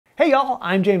Hey y'all,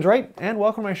 I'm James Wright and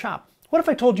welcome to my shop. What if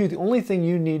I told you the only thing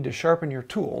you need to sharpen your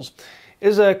tools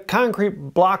is a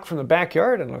concrete block from the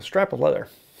backyard and a strap of leather?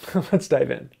 Let's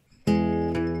dive in.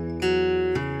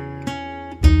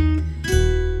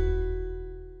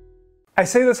 I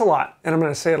say this a lot, and I'm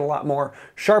going to say it a lot more.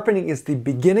 Sharpening is the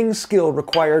beginning skill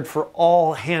required for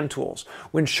all hand tools.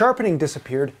 When sharpening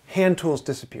disappeared, hand tools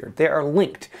disappeared. They are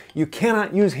linked. You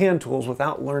cannot use hand tools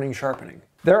without learning sharpening.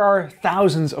 There are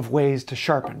thousands of ways to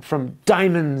sharpen, from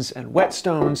diamonds and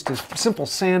whetstones to simple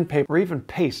sandpaper or even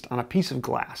paste on a piece of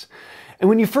glass. And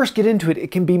when you first get into it,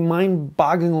 it can be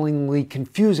mind-bogglingly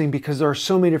confusing because there are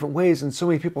so many different ways and so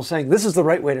many people saying, this is the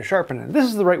right way to sharpen and this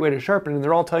is the right way to sharpen, and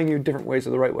they're all telling you different ways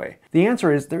of the right way. The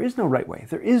answer is there is no right way.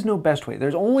 There is no best way.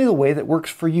 There's only the way that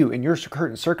works for you in your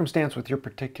certain circumstance with your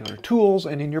particular tools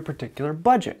and in your particular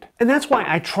budget. And that's why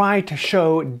I try to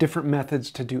show different methods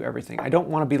to do everything. I don't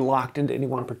want to be locked into any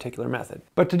one particular method.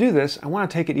 But to do this, I want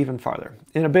to take it even farther.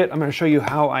 In a bit, I'm going to show you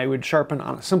how I would sharpen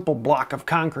on a simple block of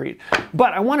concrete.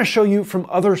 But I want to show you from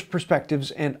others'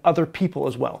 perspectives and other people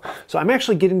as well. So I'm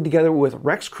actually getting together with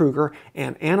Rex Kruger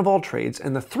and Ann of All Trades,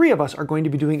 and the three of us are going to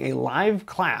be doing a live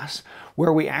class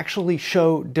where we actually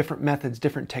show different methods,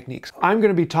 different techniques. I'm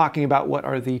going to be talking about what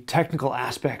are the technical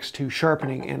aspects to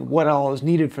sharpening and what all is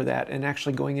needed for that, and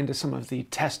actually going into some of the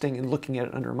testing and looking at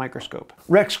it under a microscope.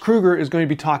 Rex Kruger is going to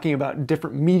be talking about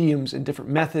different mediums and different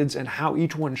methods and how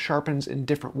each one sharpens in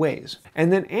different ways.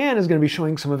 And then Ann is going to be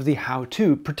showing some of the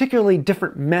how-to, particularly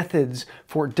different methods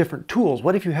for different tools.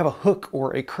 What if you have a hook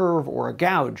or a curve or a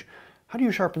gouge? How do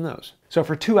you sharpen those? So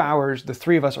for 2 hours, the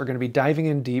three of us are going to be diving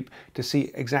in deep to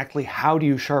see exactly how do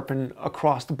you sharpen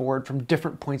across the board from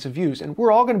different points of views. And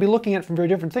we're all going to be looking at it from very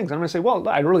different things. I'm going to say, well,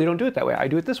 I really don't do it that way. I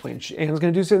do it this way. And Anne's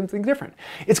going to do something different.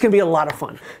 It's going to be a lot of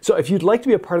fun. So if you'd like to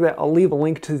be a part of that, I'll leave a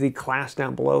link to the class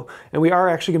down below. And we are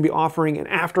actually going to be offering an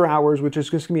after hours, which is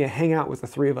just going to be a hangout with the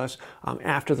three of us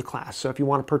after the class. So if you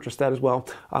want to purchase that as well,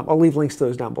 I'll leave links to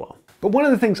those down below. But one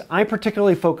of the things I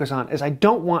particularly focus on is I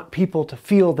don't want people to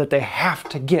feel that they have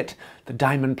to get the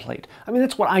diamond plate. I mean,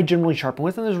 that's what I generally sharpen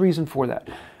with, and there's a reason for that.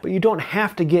 But you don't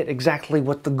have to get exactly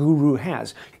what the guru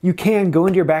has. You can go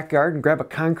into your backyard and grab a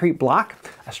concrete block,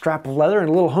 a strap of leather, and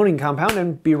a little honing compound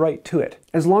and be right to it.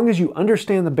 As long as you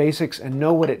understand the basics and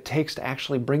know what it takes to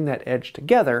actually bring that edge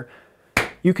together,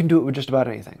 you can do it with just about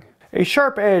anything. A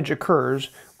sharp edge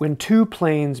occurs when two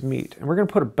planes meet, and we're going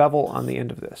to put a bevel on the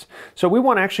end of this. So we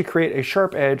want to actually create a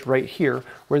sharp edge right here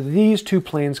where these two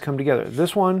planes come together,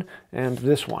 this one and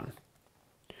this one.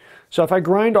 So if I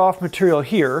grind off material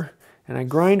here, and I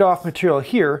grind off material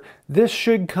here, this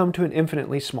should come to an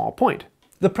infinitely small point.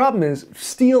 The problem is,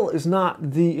 steel is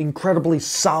not the incredibly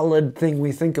solid thing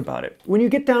we think about it. When you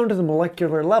get down to the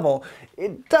molecular level,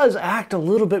 it does act a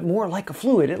little bit more like a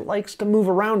fluid. It likes to move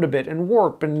around a bit and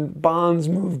warp, and bonds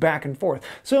move back and forth.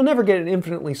 So you'll never get an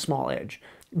infinitely small edge.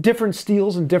 Different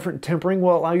steels and different tempering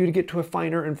will allow you to get to a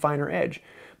finer and finer edge.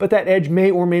 But that edge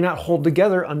may or may not hold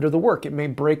together under the work. It may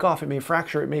break off, it may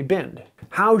fracture, it may bend.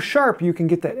 How sharp you can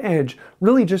get that edge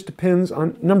really just depends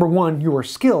on, number one, your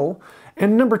skill,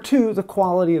 and number two, the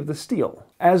quality of the steel.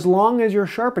 As long as your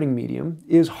sharpening medium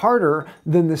is harder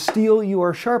than the steel you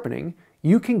are sharpening,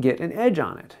 you can get an edge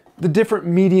on it. The different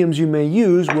mediums you may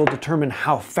use will determine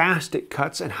how fast it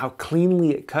cuts and how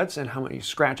cleanly it cuts and how many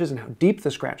scratches and how deep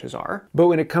the scratches are. But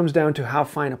when it comes down to how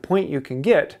fine a point you can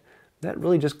get, that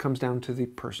really just comes down to the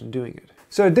person doing it.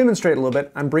 So to demonstrate a little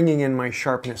bit, I'm bringing in my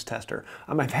sharpness tester.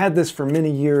 I've had this for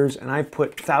many years, and I've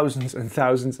put thousands and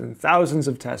thousands and thousands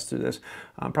of tests through this,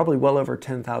 probably well over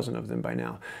 10,000 of them by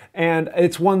now. And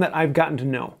it's one that I've gotten to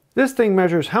know. This thing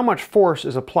measures how much force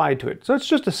is applied to it. So it's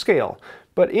just a scale.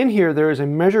 But in here, there is a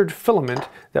measured filament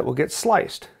that will get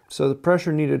sliced. So the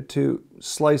pressure needed to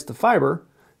slice the fiber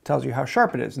tells you how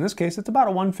sharp it is. In this case, it's about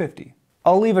a 150.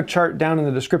 I'll leave a chart down in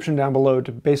the description down below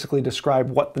to basically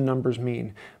describe what the numbers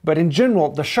mean. But in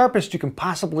general, the sharpest you can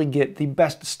possibly get, the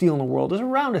best steel in the world, is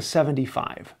around a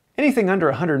 75. Anything under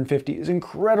 150 is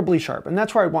incredibly sharp, and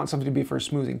that's where I want something to be for a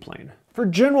smoothing plane. For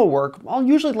general work, I'll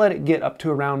usually let it get up to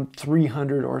around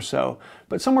 300 or so,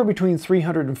 but somewhere between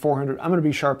 300 and 400, I'm going to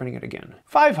be sharpening it again.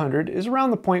 500 is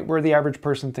around the point where the average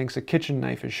person thinks a kitchen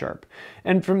knife is sharp,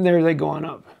 and from there they go on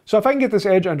up. So if I can get this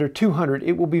edge under 200,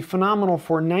 it will be phenomenal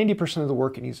for 90% of the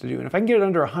work it needs to do, and if I can get it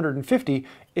under 150,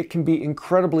 it can be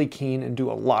incredibly keen and do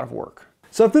a lot of work.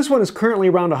 So if this one is currently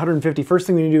around 150, first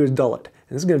thing we need to do is dull it.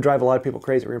 And this is going to drive a lot of people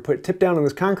crazy. We're going to put it tip down on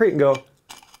this concrete and go,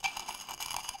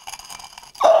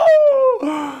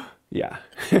 oh! Yeah,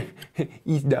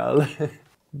 it's dull.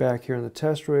 Back here on the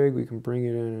test rig, we can bring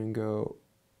it in and go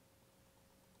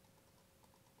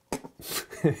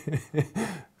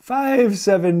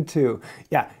 572.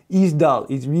 Yeah, he's dull.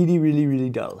 He's really, really, really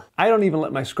dull. I don't even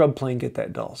let my scrub plane get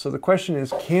that dull. So the question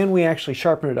is, can we actually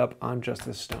sharpen it up on just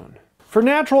this stone? For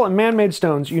natural and man-made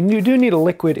stones, you do need a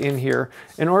liquid in here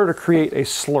in order to create a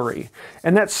slurry.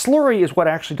 And that slurry is what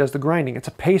actually does the grinding. It's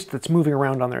a paste that's moving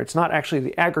around on there. It's not actually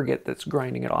the aggregate that's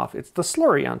grinding it off. It's the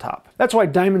slurry on top. That's why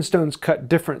diamond stones cut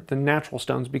different than natural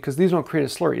stones, because these don't create a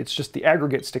slurry. It's just the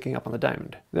aggregate sticking up on the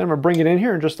diamond. Then I'm gonna bring it in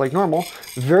here and just like normal,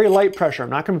 very light pressure. I'm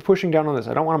not gonna be pushing down on this.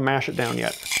 I don't wanna mash it down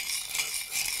yet.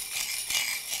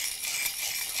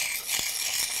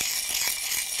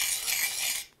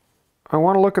 I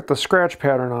want to look at the scratch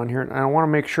pattern on here, and I want to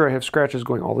make sure I have scratches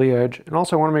going all the edge, and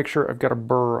also I want to make sure I've got a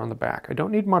burr on the back. I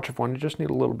don't need much of one, I just need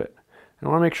a little bit. And I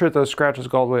want to make sure that those scratches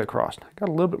go all the way across. I've got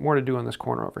a little bit more to do on this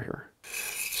corner over here.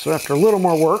 So after a little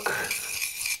more work,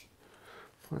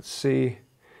 let's see.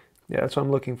 Yeah, that's what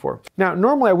I'm looking for. Now,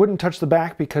 normally I wouldn't touch the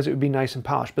back because it would be nice and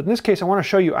polished, but in this case I want to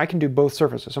show you I can do both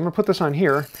surfaces. I'm going to put this on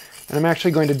here, and I'm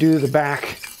actually going to do the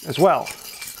back as well.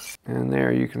 And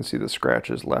there you can see the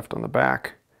scratches left on the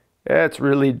back. It's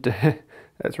really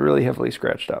heavily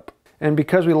scratched up. And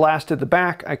because we last did the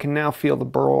back, I can now feel the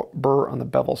burr on the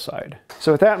bevel side.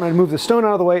 So with that, I'm going to move the stone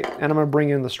out of the way, and I'm going to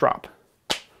bring in the strop.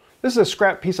 This is a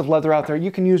scrap piece of leather out there. You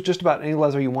can use just about any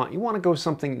leather you want. You want to go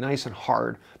something nice and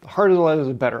hard. The harder the leather,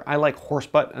 the better. I like horse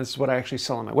butt, and this is what I actually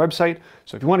sell on my website.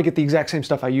 So if you want to get the exact same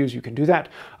stuff I use, you can do that.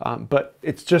 But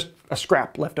it's just a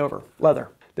scrap leftover leather.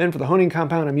 Then for the honing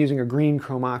compound, I'm using a green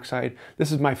chrome oxide.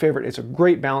 This is my favorite. It's a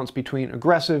great balance between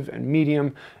aggressive and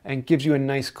medium and gives you a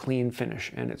nice clean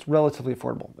finish, and it's relatively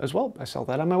affordable. As well, I sell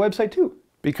that on my website too.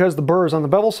 Because the burr is on the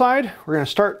bevel side, we're going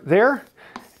to start there,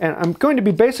 and I'm going to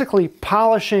be basically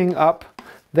polishing up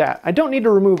that. I don't need to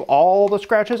remove all the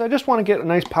scratches. I just want to get a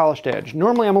nice polished edge.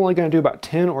 Normally I'm only going to do about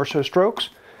 10 or so strokes.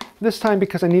 This time,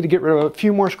 because I need to get rid of a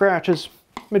few more scratches,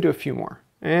 I'm going to do a few more.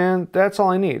 And that's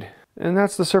all I need. And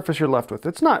that's the surface you're left with.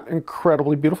 It's not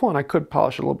incredibly beautiful, and I could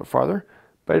polish it a little bit farther,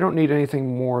 but I don't need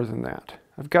anything more than that.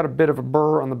 I've got a bit of a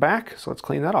burr on the back, so let's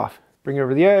clean that off. Bring it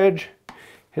over the edge,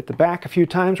 hit the back a few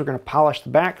times. We're going to polish the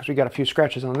back because we got a few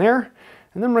scratches on there.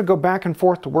 And then I'm going to go back and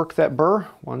forth to work that burr,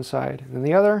 one side and then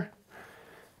the other.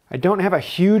 I don't have a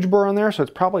huge burr on there, so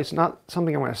it's probably not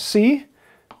something I'm going to see,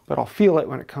 but I'll feel it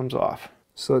when it comes off.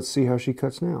 So let's see how she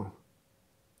cuts now.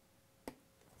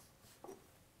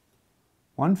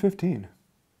 115.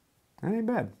 That ain't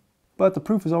bad. But the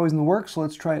proof is always in the works, so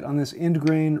let's try it on this end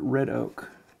grain red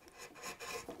oak.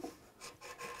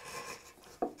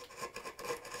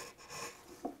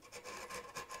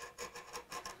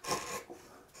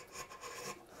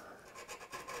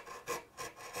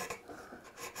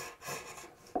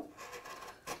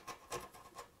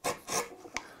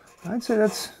 I'd say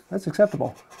that's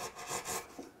acceptable.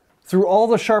 Through all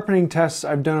the sharpening tests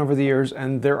I've done over the years,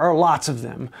 and there are lots of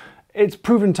them, it's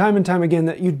proven time and time again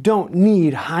that you don't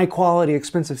need high quality,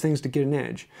 expensive things to get an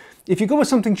edge. If you go with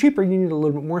something cheaper, you need a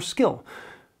little bit more skill.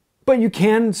 But you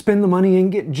can spend the money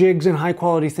and get jigs and high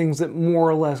quality things that more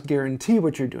or less guarantee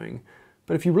what you're doing.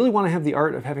 But if you really want to have the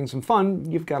art of having some fun,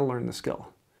 you've got to learn the skill.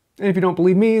 And if you don't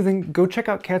believe me, then go check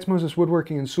out Katz Moses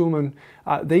Woodworking in Suleiman.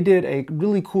 They did a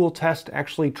really cool test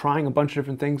actually trying a bunch of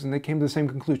different things, and they came to the same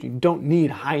conclusion. You don't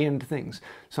need high-end things.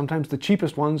 Sometimes the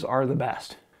cheapest ones are the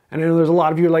best. And I know there's a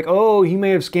lot of you like, oh, he may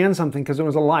have scanned something because it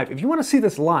was live. If you want to see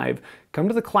this live, come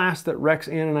to the class that Rex,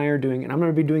 Ann, and I are doing, and I'm going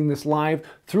to be doing this live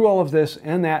through all of this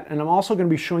and that, and I'm also going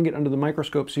to be showing it under the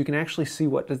microscope so you can actually see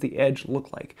what does the edge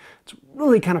look like. It's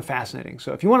really kind of fascinating.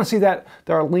 So if you want to see that,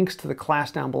 there are links to the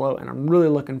class down below, and I'm really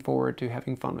looking forward to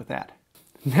having fun with that.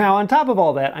 Now, on top of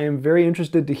all that, I am very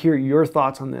interested to hear your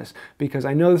thoughts on this, because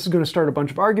I know this is going to start a bunch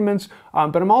of arguments,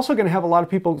 but I'm also going to have a lot of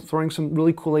people throwing some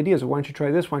really cool ideas of why don't you try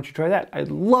this, why don't you try that.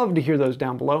 I'd love to hear those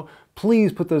down below.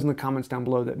 Please put those in the comments down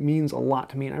below. That means a lot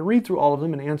to me, and I read through all of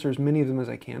them and answer as many of them as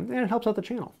I can, and it helps out the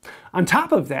channel. On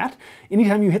top of that,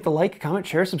 anytime you hit the like, comment,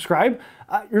 share, subscribe,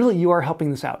 really you are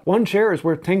helping this out. 1 share is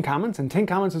worth 10 comments, and 10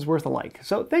 comments is worth a like.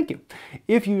 So thank you.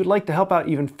 If you'd like to help out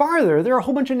even farther, there are a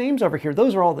whole bunch of names over here.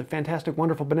 Those are all the fantastic,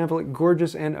 wonderful, benevolent,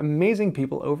 gorgeous, and amazing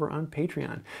people over on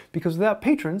Patreon. Because without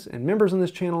patrons and members on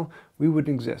this channel, we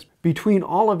wouldn't exist. Between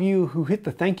all of you who hit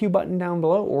the thank you button down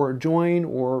below, or join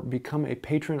or become a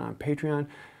patron on Patreon,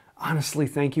 honestly,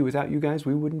 thank you. Without you guys,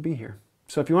 we wouldn't be here.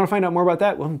 So if you want to find out more about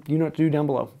that, well, you know what to do down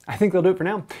below. I think they'll do it for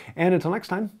now. And until next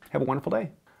time, have a wonderful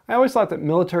day. I always thought that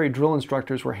military drill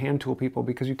instructors were hand tool people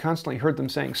because you constantly heard them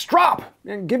saying, "Strop!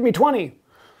 And give me 20!"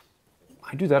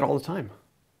 I do that all the time.